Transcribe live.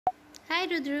Hi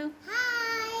Rudru.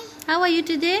 Hi. How are you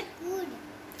today? Good.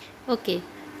 Okay.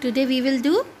 Today we will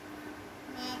do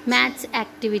maths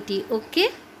activity. Okay.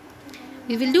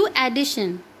 We will do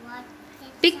addition. What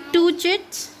Pick side? 2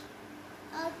 chits.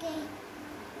 Okay.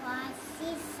 What's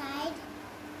this side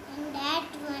and that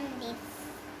one this?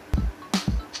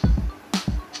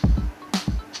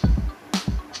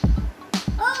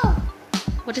 Oh,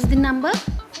 What is the number?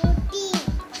 14.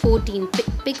 14.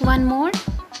 Pick one more.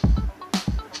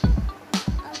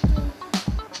 Okay.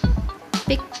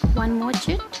 Pick one more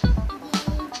chit.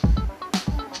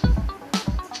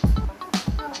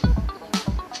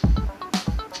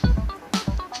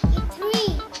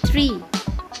 Three. 3.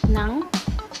 Now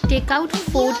take out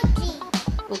 4.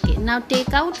 Okay. Now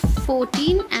take out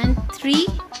 14 and 3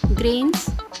 grains.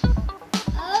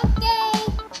 Okay.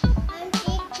 And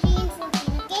take 3 and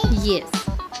 14. Okay. Yes.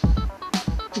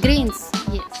 Grains.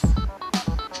 Yes.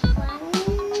 1,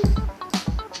 2,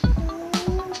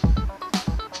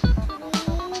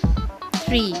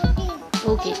 3. 14.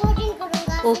 Okay. 14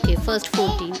 करूँगा. Okay. First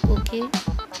 14. Okay.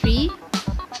 3.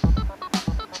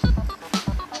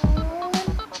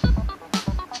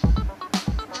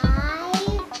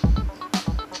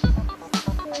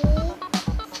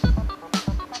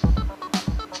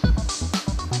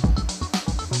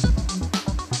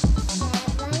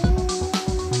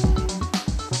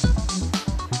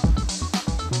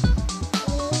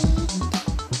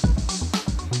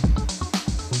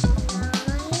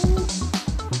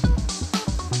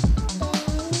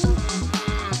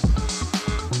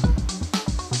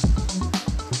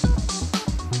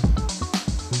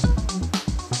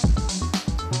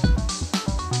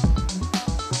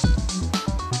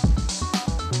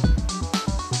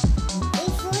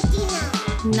 14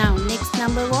 Now next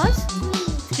number was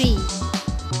 3.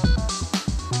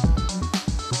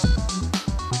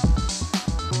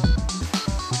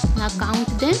 Now count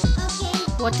them. Okay.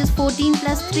 What is 14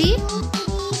 plus 3? 1, 2,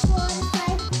 3, 4,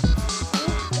 5, 6,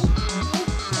 7,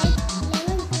 8, 9, 10,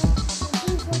 11,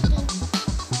 12, 13, 14.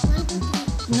 1, 2,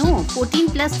 3. No, 14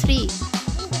 plus 3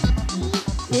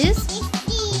 is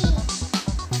 50.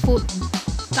 4.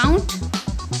 Count.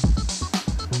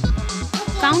 Okay.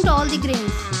 Count all the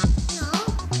grains. No,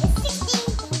 it's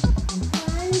 16.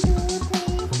 1, 2,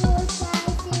 3, 4,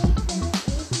 5,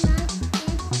 6, 7, 8, 9,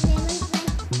 10, 11,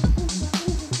 12, 13,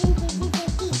 14, 15,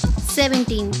 16,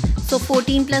 17, 17. So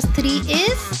 14 plus 3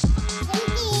 is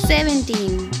 17.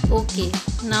 17. Okay.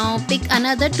 Now pick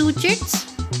another 2 chits.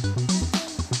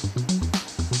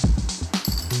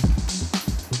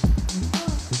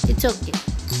 It's okay.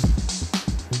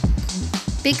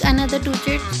 Pick another 2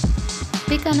 chits.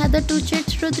 Pick another 2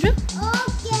 chits, Rudru.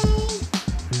 Okay.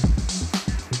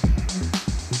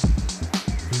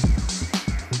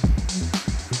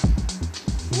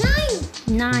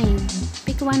 9. 9.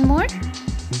 Pick one more.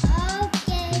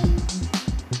 Okay.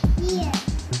 Here.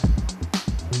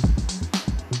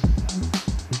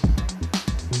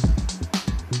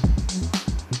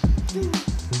 2.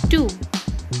 2.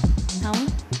 Now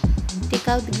take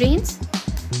out the grains.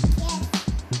 Yes.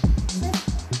 First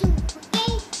 2.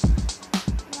 Okay.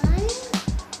 1,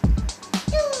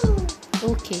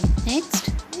 2. Okay. Next.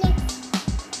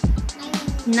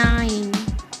 Next. 9. 9.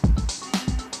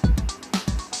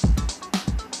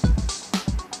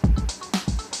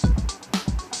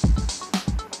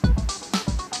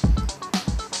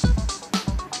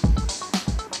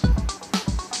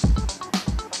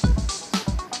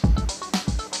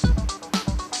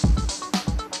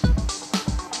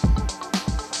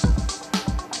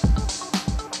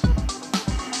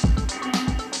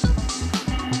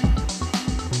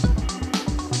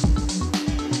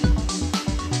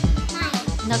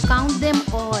 Now count them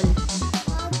all.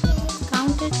 Okay.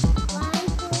 Count it. 1,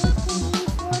 2, 3,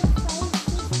 4, 5,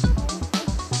 6,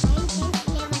 7, 8, 9, 10,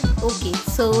 11. Okay.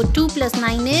 So 2 plus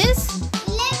 9 is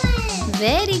 11.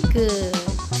 very good.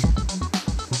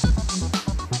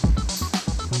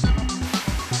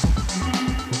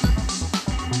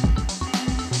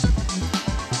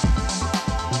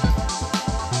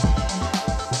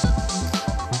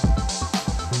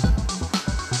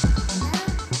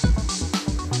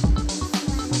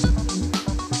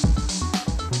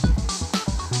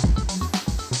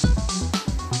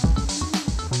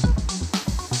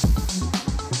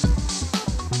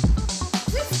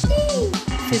 Fifteen.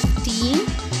 15.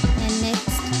 And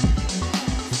next.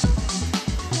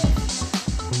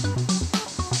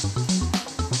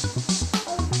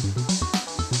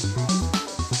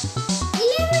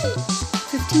 11.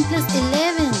 15 plus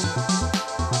 11.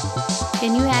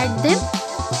 Can you add them?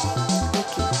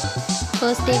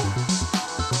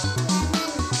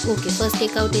 Okay. First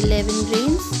take out 11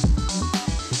 grains.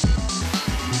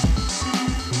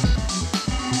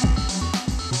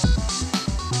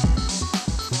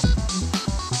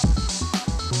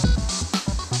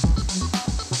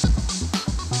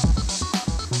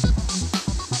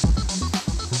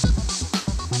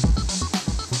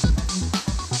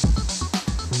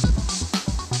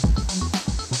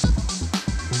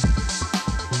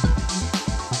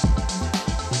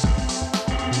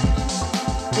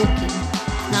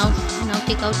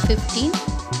 take out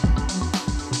 15.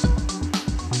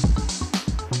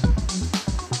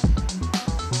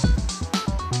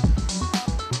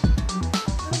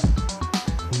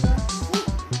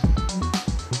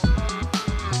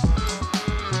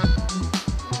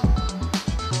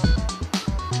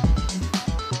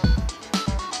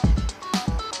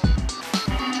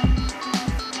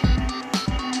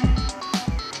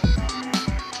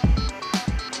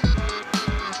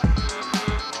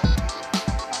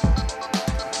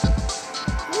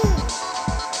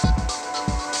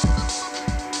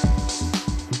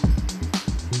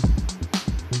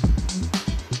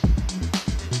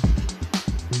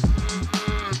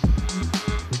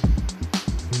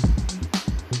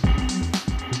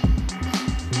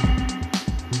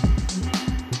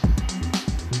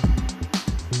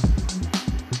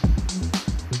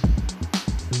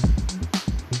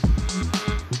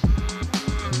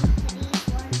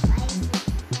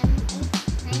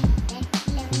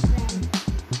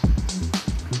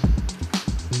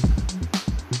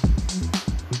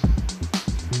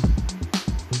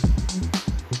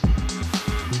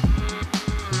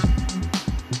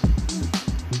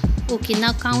 Okay,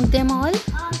 now count them all. Okay.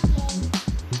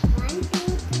 1,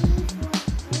 2, 3,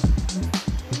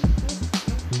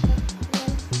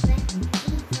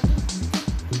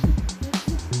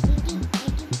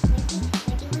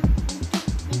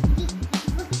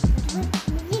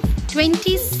 4,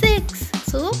 26.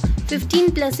 So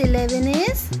 15 plus 11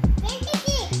 is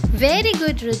 26. very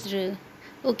good, Rudra.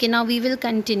 Okay, now we will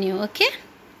continue. Okay,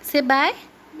 say bye.